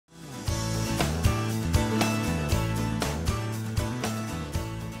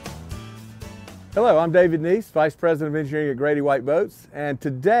Hello, I'm David Neese, Vice President of Engineering at Grady-White Boats, and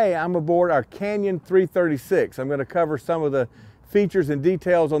today I'm aboard our Canyon 336. I'm going to cover some of the features and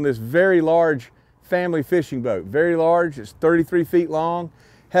details on this very large family fishing boat. Very large, it's 33 feet long,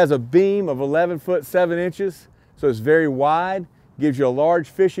 has a beam of 11 foot 7 inches, so it's very wide, gives you a large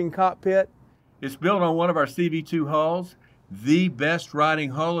fishing cockpit. It's built on one of our CV2 hulls, the best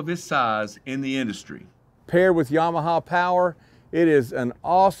riding hull of its size in the industry. Paired with Yamaha power, it is an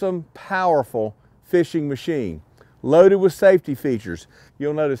awesome, powerful fishing machine, loaded with safety features.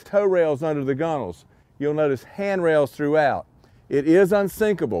 You'll notice tow rails under the gunnels. You'll notice handrails throughout. It is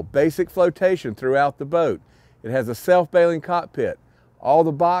unsinkable, basic flotation throughout the boat. It has a self-bailing cockpit. All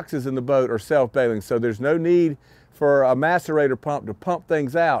the boxes in the boat are self-bailing, so there's no need for a macerator pump to pump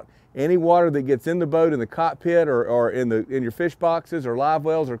things out. Any water that gets in the boat, in the cockpit, or in your fish boxes or live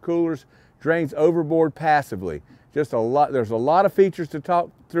wells or coolers drains overboard passively. There's a lot of features to talk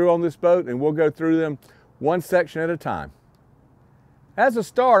through on this boat, and we'll go through them one section at a time. As a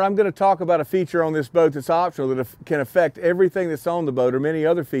start, I'm going to talk about a feature on this boat that's optional that can affect everything that's on the boat or many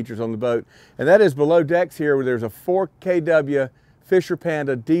other features on the boat, and that is below decks here where there's a 4 kW Fisher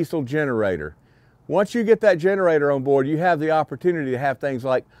Panda diesel generator. Once you get that generator on board, you have the opportunity to have things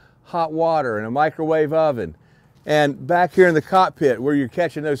like hot water and a microwave oven. And back here in the cockpit where you're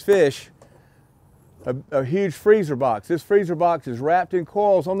catching those fish, a huge freezer box. This freezer box is wrapped in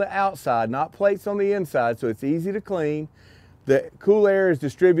coils on the outside, not plates on the inside, so it's easy to clean. The cool air is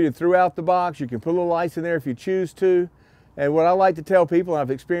distributed throughout the box. You can put a little ice in there if you choose to. And what I like to tell people, and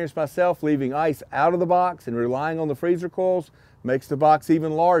I've experienced myself, leaving ice out of the box and relying on the freezer coils makes the box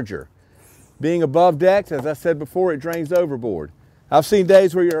even larger. Being above decks, as I said before, it drains overboard. I've seen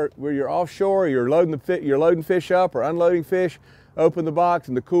days where you're offshore, you're loading fish up or unloading fish, open the box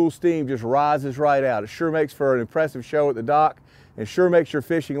and the cool steam just rises right out. It sure makes for an impressive show at the dock and sure makes your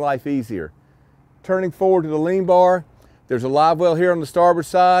fishing life easier. Turning forward to the lean bar, there's a live well here on the starboard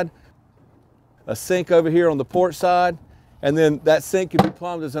side, a sink over here on the port side, and then that sink can be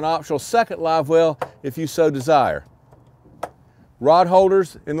plumbed as an optional second live well if you so desire. Rod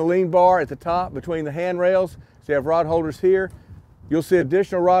holders in the lean bar at the top between the handrails, so you have rod holders here. You'll see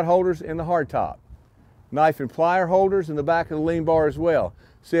additional rod holders in the hardtop. Knife and plier holders in the back of the lean bar as well.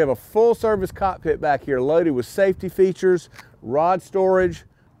 So you have a full service cockpit back here loaded with safety features, rod storage,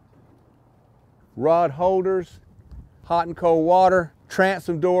 rod holders, hot and cold water,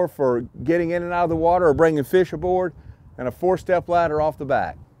 transom door for getting in and out of the water or bringing fish aboard, and a 4-step ladder off the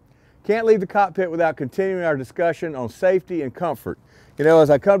back. Can't leave the cockpit without continuing our discussion on safety and comfort. You know, as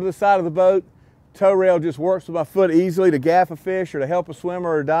I come to the side of the boat, tow rail just works with my foot easily to gaff a fish or to help a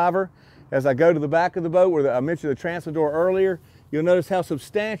swimmer or a diver. As I go to the back of the boat where I mentioned the transom door earlier, you'll notice how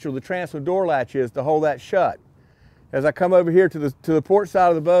substantial the transom door latch is to hold that shut. As I come over here to the port side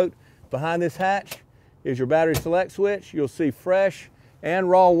of the boat, behind this hatch is your battery select switch. You'll see fresh and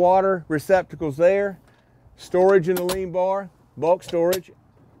raw water receptacles there, storage in the lean bar, bulk storage,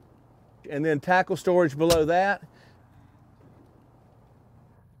 and then tackle storage below that.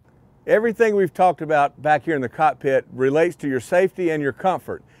 Everything we've talked about back here in the cockpit relates to your safety and your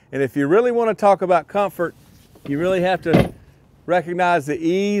comfort. And if you really want to talk about comfort, you really have to recognize the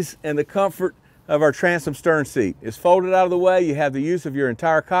ease and the comfort of our transom stern seat. It's folded out of the way. You have the use of your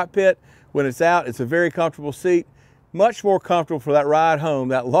entire cockpit. When it's out, it's a very comfortable seat. Much more comfortable for that ride home,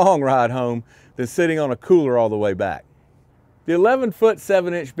 that long ride home, than sitting on a cooler all the way back. The 11 foot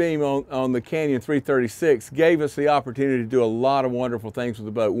 7 inch beam on the Canyon 336 gave us the opportunity to do a lot of wonderful things with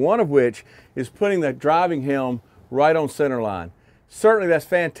the boat, one of which is putting the driving helm right on center line. Certainly that's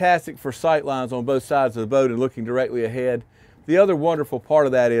fantastic for sight lines on both sides of the boat and looking directly ahead. The other wonderful part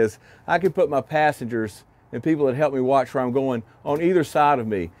of that is I can put my passengers and people that help me watch where I'm going on either side of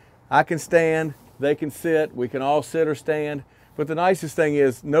me. I can stand, they can sit, we can all sit or stand, but the nicest thing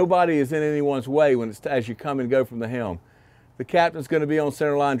is nobody is in anyone's way as you come and go from the helm. The captain's going to be on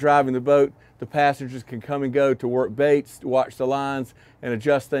center line driving the boat. The passengers can come and go to work baits, watch the lines, and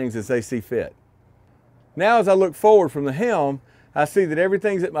adjust things as they see fit. Now as I look forward from the helm, I see that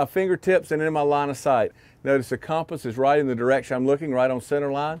everything's at my fingertips and in my line of sight. Notice the compass is right in the direction I'm looking, right on center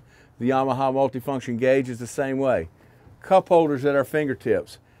line. The Yamaha multifunction gauge is the same way. Cup holders at our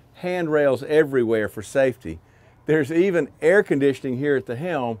fingertips. Handrails everywhere for safety. There's even air conditioning here at the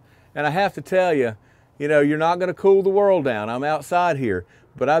helm, and I have to tell you, you're not going to cool the world down. I'm outside here,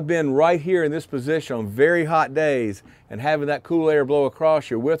 but I've been right here in this position on very hot days, and having that cool air blow across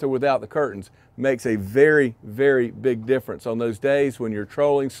you with or without the curtains makes a very, very big difference on those days when you're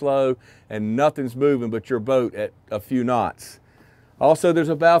trolling slow and nothing's moving but your boat at a few knots. Also, there's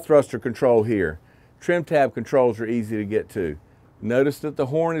a bow thruster control here. Trim tab controls are easy to get to. Notice that the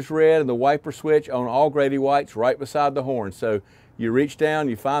horn is red and the wiper switch on all Grady-Whites right beside the horn. So you reach down,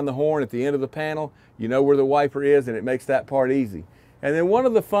 you find the horn at the end of the panel, you know where the wiper is, and it makes that part easy. And then one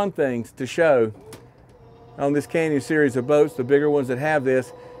of the fun things to show on this Canyon series of boats, the bigger ones that have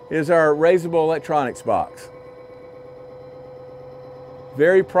this, is our raisable electronics box.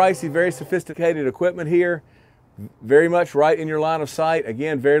 Very pricey, very sophisticated equipment here, very much right in your line of sight.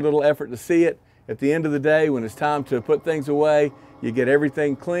 Again, very little effort to see it. At the end of the day, when it's time to put things away, you get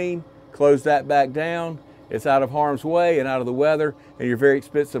everything clean, close that back down, it's out of harm's way and out of the weather, and your very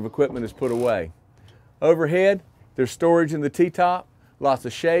expensive equipment is put away. Overhead, there's storage in the T-top, lots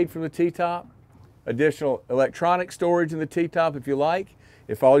of shade from the T-top, additional electronic storage in the T-top if you like.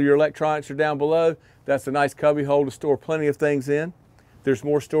 If all your electronics are down below, that's a nice cubby hole to store plenty of things in. There's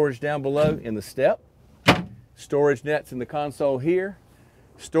more storage down below in the step. Storage nets in the console here.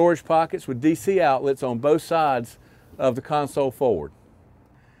 Storage pockets with DC outlets on both sides of the console forward.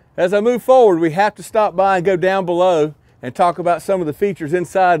 As I move forward, we have to stop by and go down below and talk about some of the features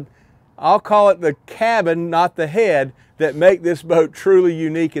inside. I'll call it the cabin, not the head, that make this boat truly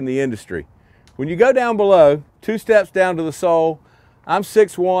unique in the industry. When you go down below, 2 steps down to the sole, I'm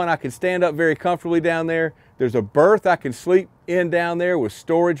 6'1", I can stand up very comfortably down there. There's a berth I can sleep in down there with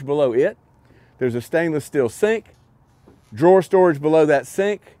storage below it. There's a stainless steel sink, drawer storage below that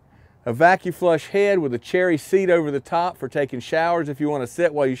sink, a vacuum flush head with a cherry seat over the top for taking showers if you want to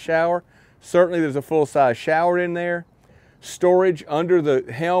sit while you shower. Certainly there's a full-size shower in there. Storage under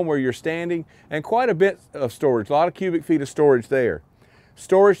the helm where you're standing, and quite a bit of storage, a lot of cubic feet of storage there.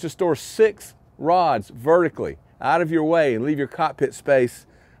 Storage to store 6 rods vertically out of your way and leave your cockpit space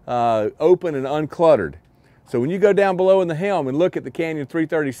open and uncluttered. So when you go down below in the helm and look at the Canyon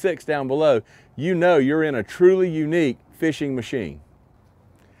 336 down below, you know you're in a truly unique fishing machine.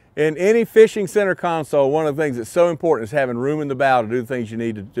 In any fishing center console, one of the things that's so important is having room in the bow to do the things you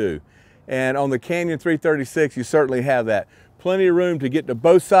need to do. And on the Canyon 336, you certainly have that. Plenty of room to get to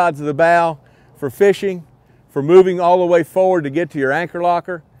both sides of the bow for fishing, for moving all the way forward to get to your anchor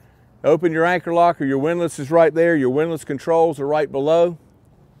locker. Open your anchor locker, your windlass is right there, your windlass controls are right below.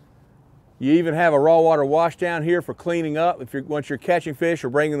 You even have a raw water wash down here for cleaning up once you're catching fish or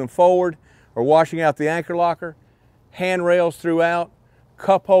bringing them forward or washing out the anchor locker. Handrails throughout,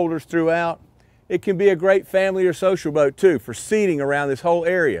 cup holders throughout. It can be a great family or social boat too for seating around this whole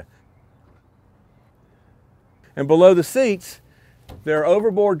area. And below the seats, there are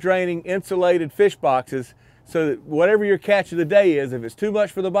overboard draining insulated fish boxes so that whatever your catch of the day is, if it's too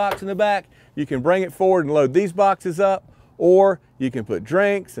much for the box in the back, you can bring it forward and load these boxes up, or you can put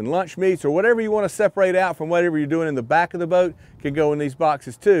drinks and lunch meats or whatever you want to separate out from whatever you're doing in the back of the boat can go in these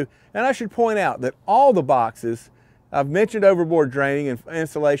boxes too. And I should point out that all the boxes, I've mentioned overboard draining and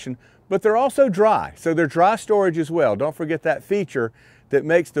insulation, but they're also dry. So they're dry storage as well. Don't forget that feature that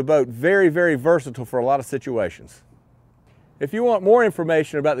makes the boat very, very versatile for a lot of situations. If you want more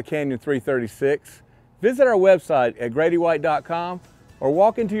information about the Canyon 336, visit our website at Grady-White.com or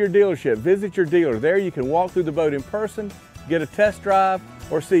walk into your dealership, visit your dealer. There you can walk through the boat in person, get a test drive,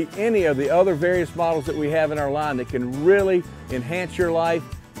 or see any of the other various models that we have in our line that can really enhance your life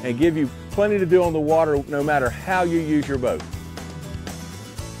and give you plenty to do on the water no matter how you use your boat.